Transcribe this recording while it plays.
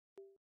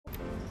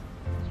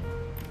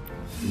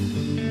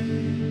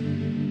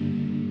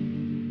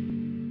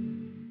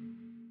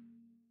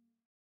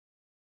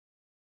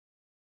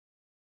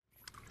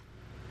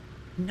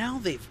Now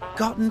they've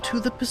gotten to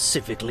the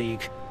Pacific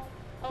League.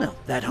 Well,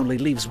 that only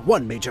leaves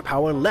one major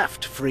power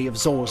left free of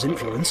Zor's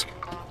influence.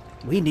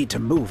 We need to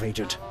move,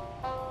 Agent.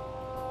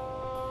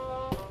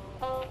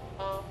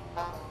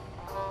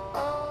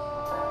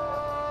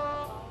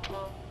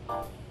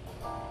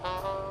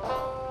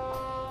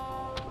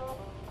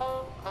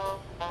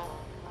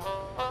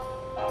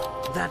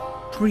 That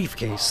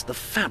briefcase the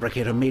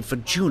fabricator made for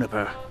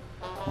Juniper.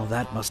 Well,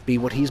 that must be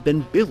what he's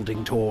been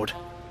building toward.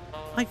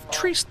 I've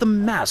traced the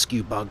mask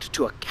you bugged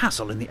to a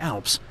castle in the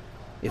Alps.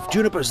 If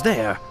Juniper's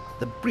there,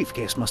 the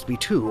briefcase must be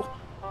too.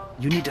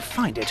 You need to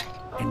find it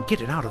and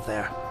get it out of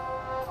there.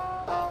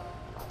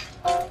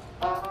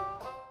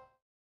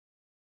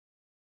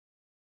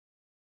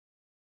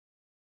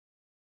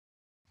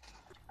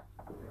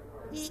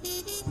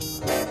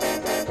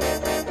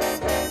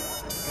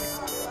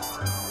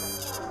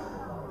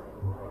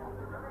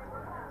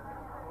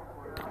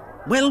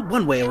 Well,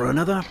 one way or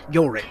another,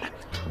 you're in.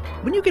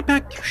 When you get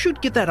back, you should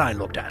get that eye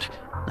looked at.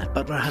 That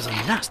butler has a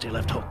nasty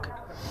left hook.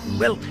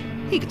 Well,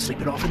 he can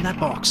sleep it off in that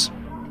box.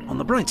 On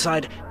the bright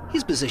side,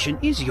 his position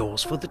is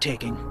yours for the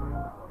taking.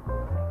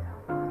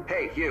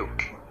 Hey, you.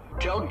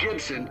 Tell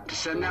Gibson to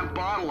send that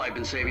bottle I've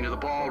been saving to the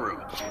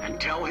ballroom.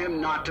 And tell him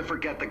not to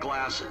forget the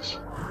glasses.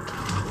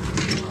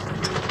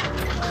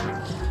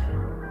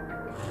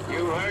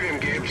 You heard him,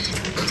 Gibbs.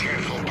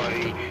 Careful,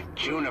 buddy.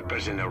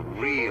 Juniper's in a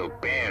real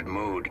bad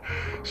mood.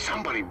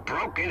 Somebody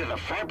broke into the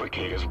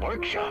fabricator's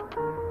workshop.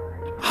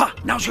 Ha!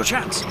 Now's your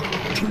chance.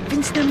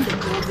 Convince them to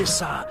go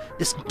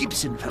this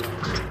Gibson fellow.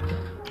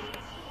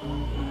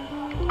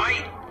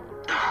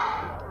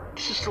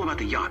 This is still about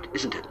the yacht,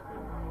 isn't it?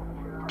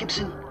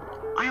 Gibson,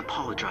 I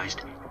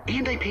apologized,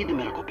 and I paid the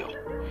medical bill.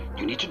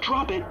 You need to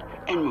drop it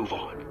and move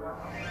on.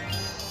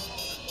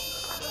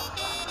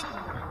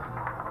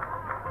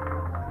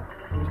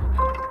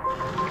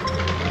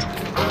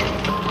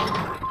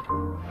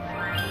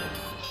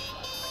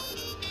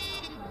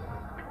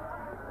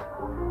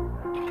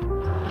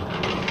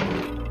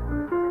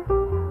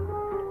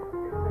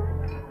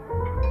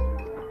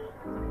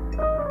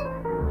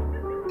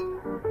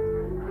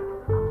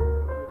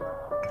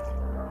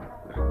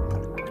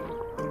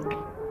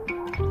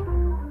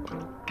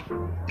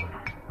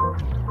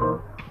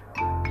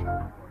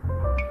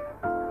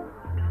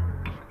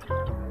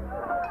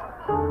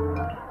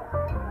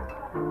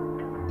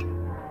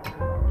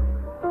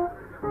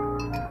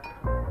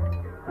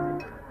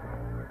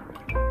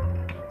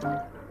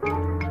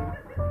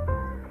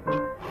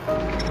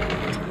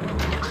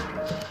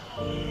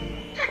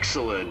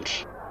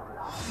 Excellent.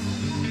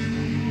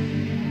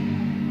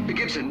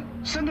 Gibson,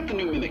 send up the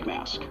new mimic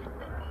mask.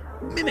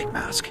 Mimic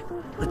mask?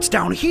 It's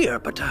down here,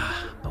 but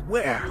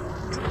where?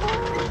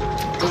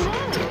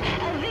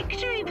 A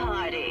victory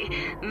party.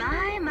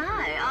 My,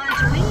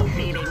 aren't we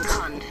feeling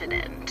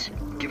confident?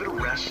 Give it a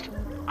rest.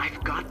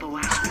 I've got the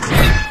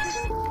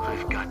last one.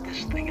 I've got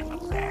this thing in the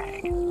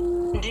bag.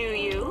 Do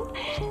you?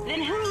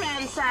 Then who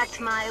ransacked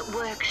my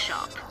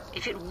workshop?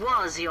 If it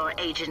was your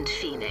Agent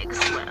Phoenix,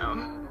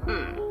 well...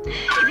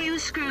 If you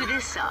screw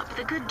this up,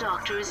 the good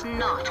doctor is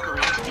not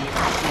going to be happy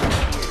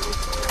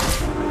with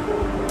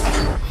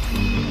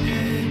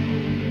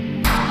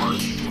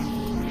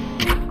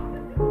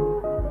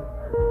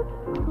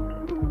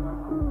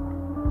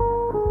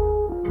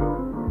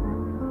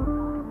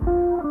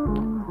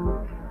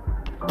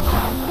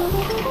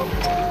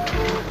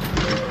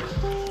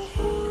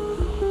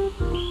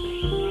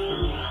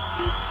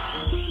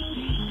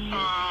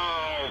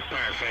Oh,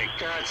 perfect.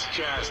 That's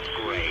just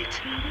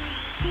great.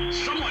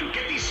 Someone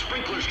get these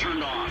sprinklers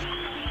turned off.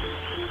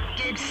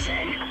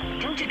 Gibson,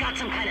 don't you got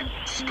some kind of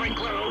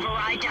sprinkler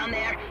override down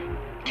there?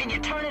 Can you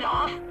turn it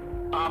off?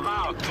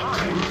 About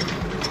time.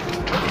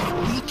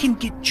 We can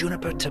get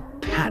Juniper to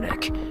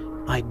panic.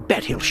 I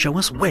bet he'll show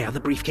us where the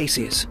briefcase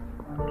is.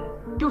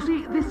 You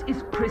see, this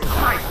is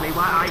precisely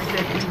why I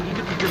said we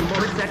needed to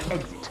demolish that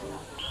exit.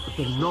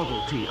 The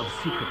novelty of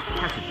secret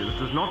passages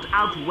does not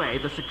outweigh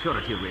the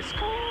security risk.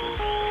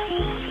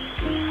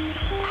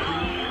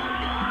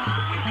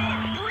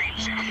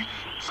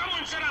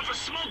 Someone set off a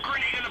smoke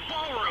grenade in the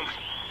ballroom.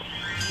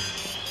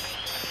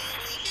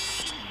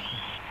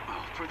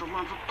 Oh, for the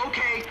love of...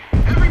 Okay,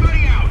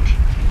 everybody out!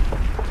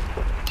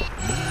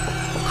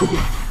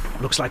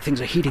 Looks like things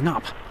are heating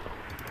up.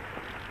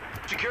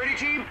 Security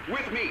team,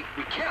 with me.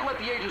 We can't let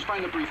the agents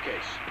find the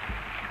briefcase.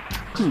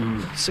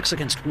 6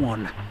 against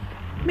 1.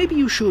 Maybe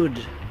you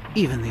should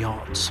even the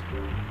odds.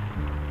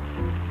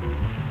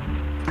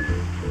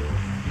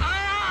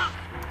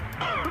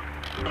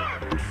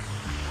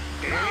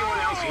 Did anyone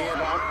else hear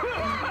about?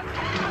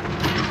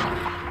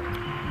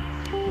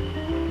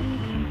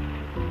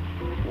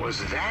 Was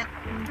that?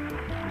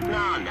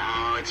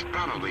 No, it's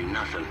probably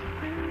nothing.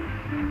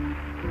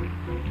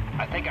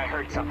 I think I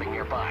heard something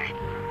nearby.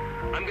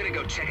 I'm gonna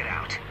go check it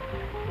out.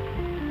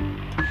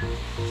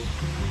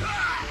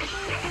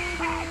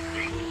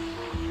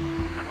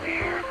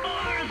 Where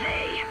are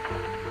they?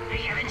 I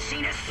haven't seen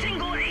seen a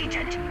single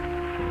agent.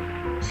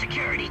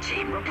 Security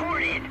team,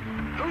 report in.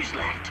 Who's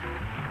left?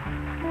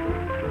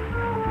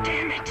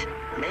 Damn it.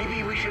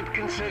 Maybe we should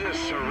consider They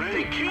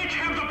surrendering. can't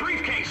have the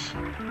briefcase!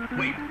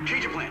 Wait,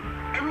 change of plan.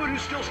 Everyone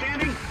who's still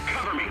standing,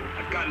 cover me.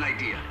 I've got an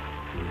idea.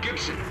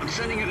 Gibson, I'm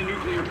sending you the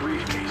nuclear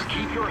briefcase.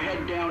 Keep your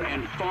head down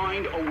and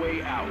find a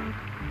way out.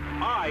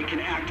 I can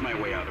act my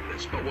way out of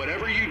this, but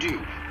whatever you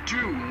do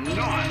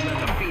not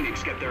let the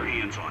Phoenix get their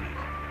hands on it.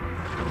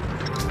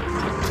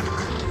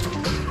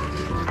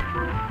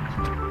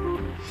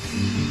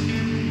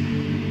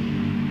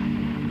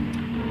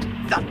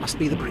 That must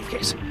be the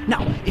briefcase.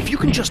 Now, if you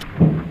can just...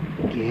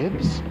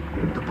 Gibbs?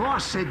 The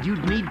boss said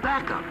you'd need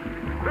backup.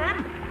 Red,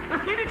 the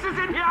Phoenix is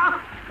in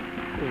here!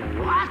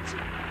 What?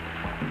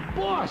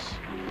 Boss,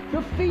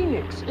 the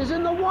Phoenix is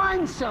in the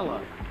wine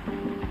cellar.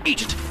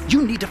 Agent,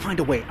 you need to find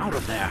a way out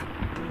of there.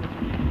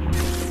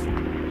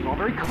 It's all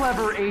very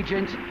clever,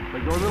 Agent,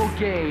 but your little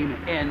game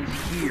ends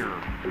here.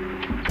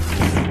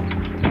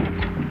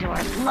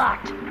 Door's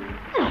locked.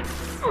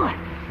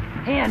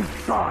 Hands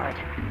barred.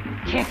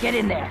 Can't get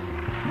in there.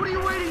 What are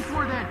you waiting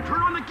for then?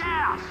 Turn on the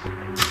gas!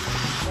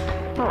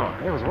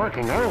 Oh, it was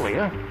working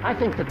earlier. I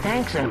think the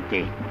tank's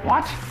empty.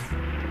 What?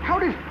 How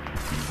did...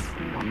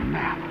 A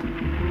map.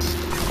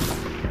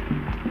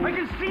 I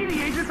can see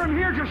the agent from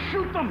here. Just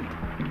shoot them.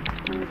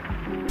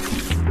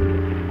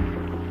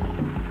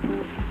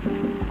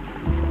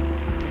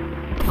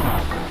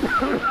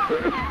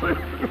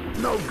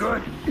 No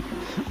good.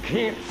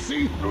 Can't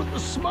see through the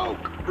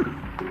smoke.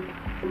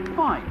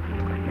 Fine.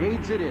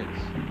 Grenades it is.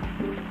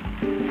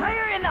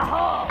 Fire in the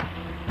hole!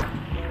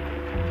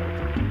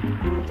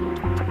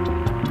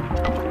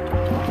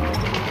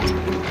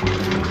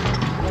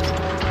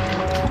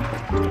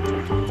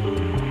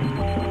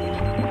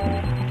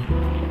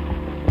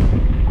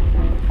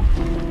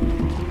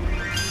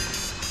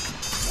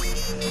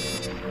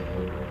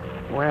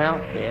 Well,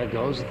 there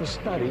goes the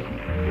study.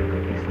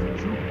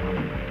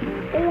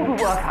 All the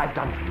work I've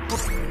done for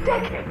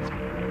decades.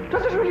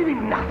 Does it really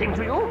mean nothing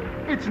to you?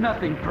 It's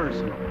nothing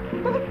personal.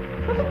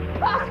 Nothing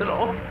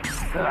personal?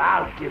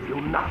 I'll give you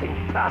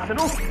nothing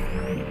personal.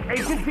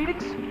 Agent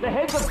Phoenix, the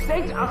heads of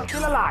state are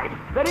still alive.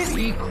 That is...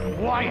 Be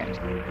quiet.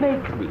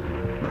 Make me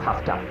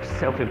puffed up,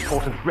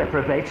 self-important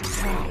reprobate.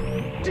 How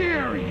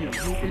dare you,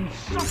 you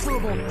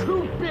insufferable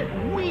two-bit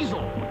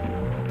weasel!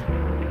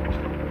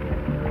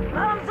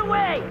 Bombs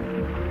away!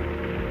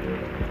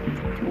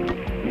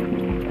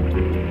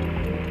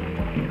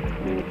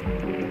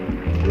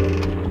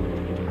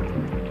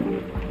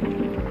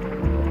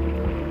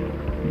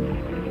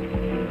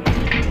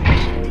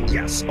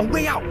 Yes, a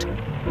way out!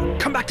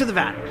 Come back to the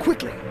van,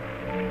 quickly!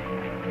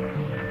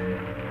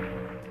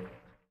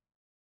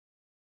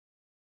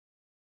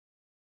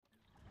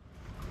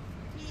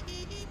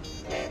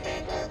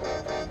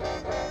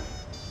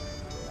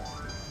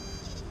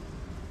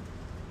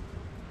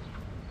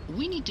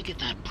 We need to get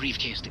that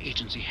briefcase to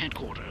agency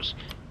headquarters.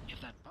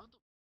 If that bug...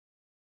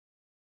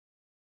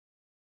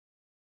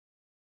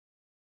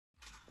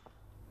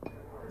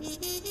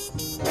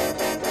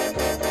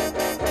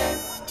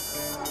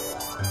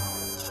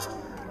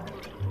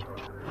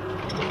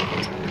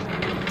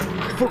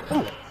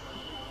 Oh!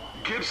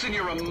 Gibson,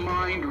 you're a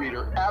mind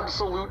reader.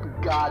 Absolute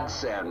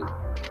godsend.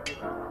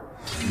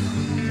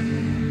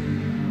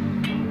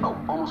 Oh,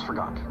 almost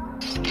forgot.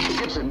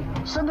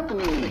 Gibson, send up the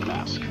new mimic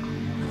mask.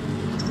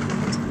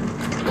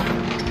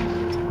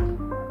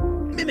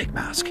 Mimic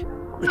mask?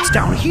 It's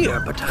down here,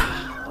 but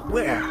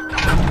where?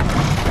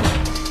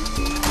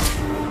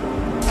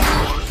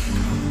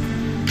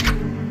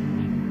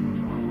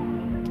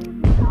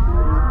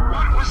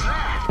 What was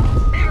that?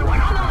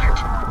 Everyone on alert!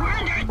 We're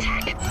under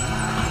attack!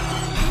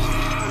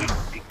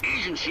 The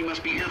agency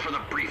must be here for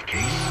the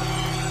briefcase.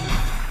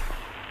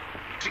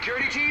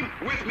 Security team,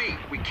 with me.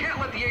 We can't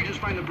let the agents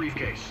find the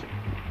briefcase.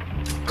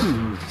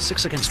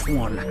 6 against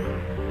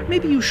 1.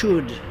 Maybe you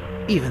should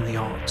even the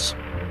odds.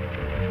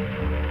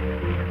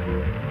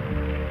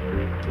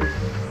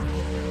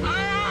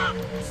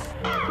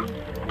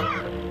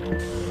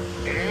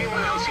 Did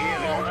anyone else hear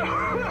that?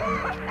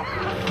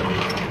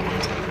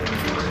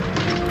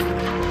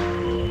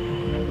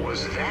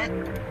 Was that?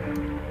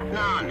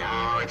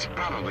 No, it's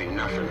probably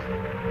nothing.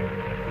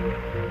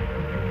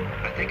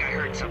 I think I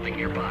heard something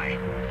nearby.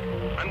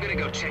 I'm gonna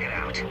go check it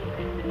out.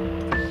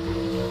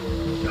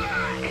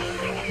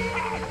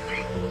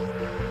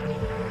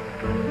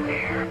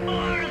 Where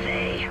are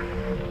they?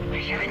 I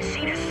haven't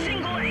seen a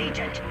single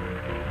agent.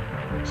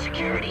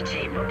 Security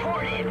team,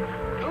 report in.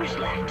 Who's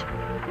left?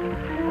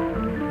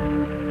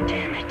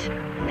 Damn it.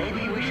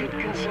 Maybe we should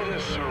consider They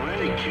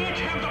surrendering. can't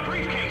have the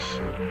briefcase!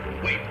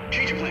 Wait,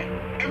 change of plan.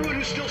 Everyone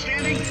who's still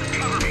standing,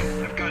 cover me.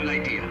 I've got an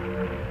idea.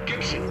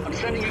 Gibson, I'm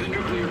sending you the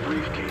nuclear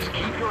briefcase.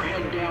 Keep your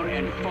head down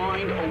and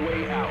find a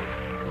way out.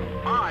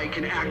 I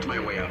can act my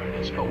way out of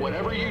this, but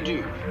whatever you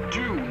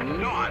do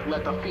not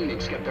let the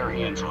Phoenix get their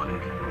hands on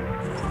it.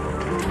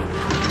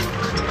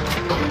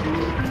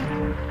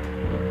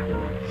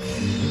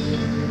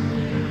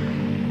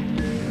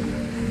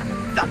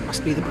 That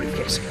must be the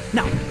briefcase.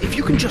 Now, if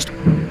you can just...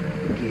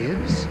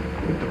 Gibbs?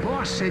 The boss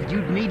boss said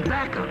you'd need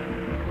backup.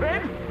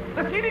 Red,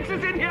 the Phoenix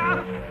is in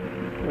here!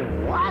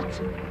 What?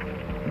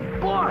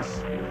 Boss,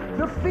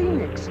 the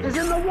Phoenix is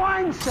in the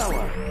wine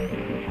cellar.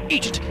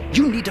 Agent,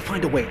 you need to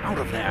find a way out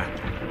of there.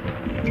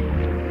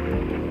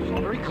 It's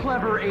all very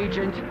clever,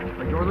 Agent,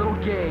 but your little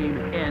game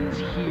ends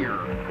here.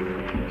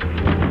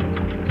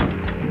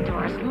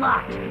 Door's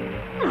locked.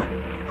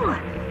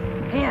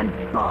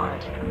 And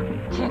barred.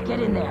 Can't get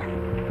in there.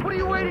 What are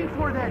you waiting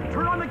for then?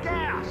 Turn on the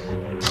gas!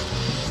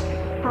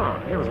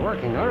 Huh, it was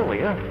working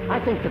earlier. I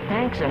think the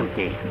tank's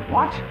empty.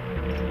 What?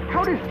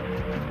 How did...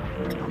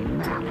 The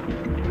map.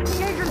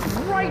 The agent's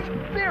right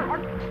there!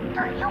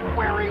 Are you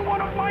wearing one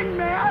of my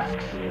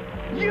masks?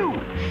 You!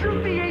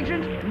 Shoot the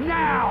agent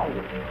now!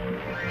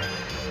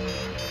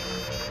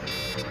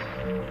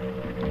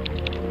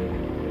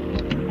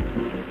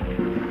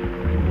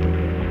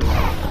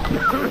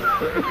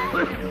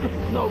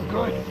 No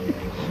good.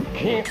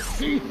 Can't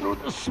see through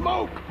the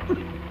smoke.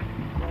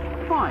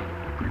 Fine.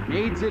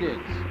 Grenades it is.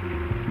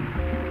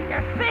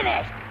 You're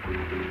finished!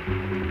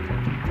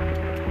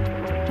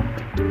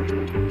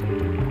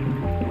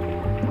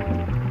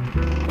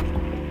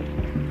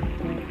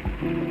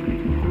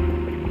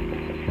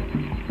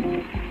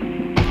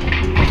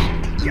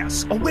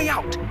 Yes, a way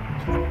out!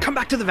 Come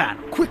back to the van,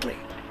 quickly!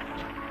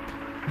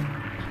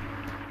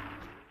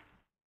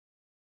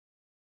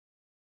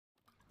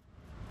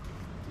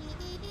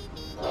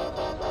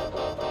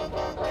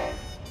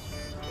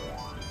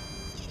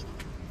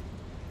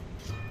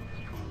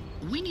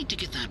 We need to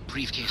get that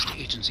briefcase to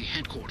agency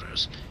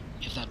headquarters.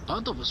 If that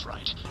bundle was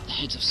right, the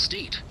heads of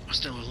state are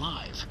still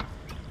alive.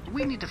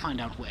 We need to find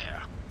out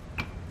where.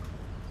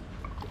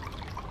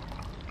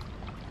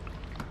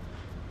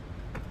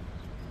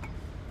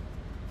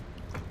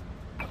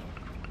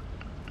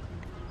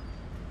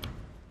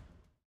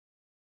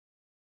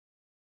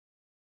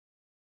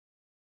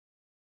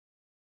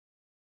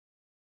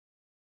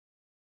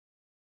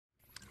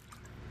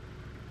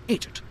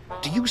 Agent,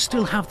 do you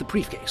still have the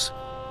briefcase?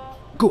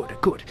 Good,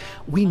 good.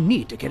 We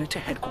need to get it to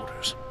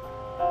headquarters.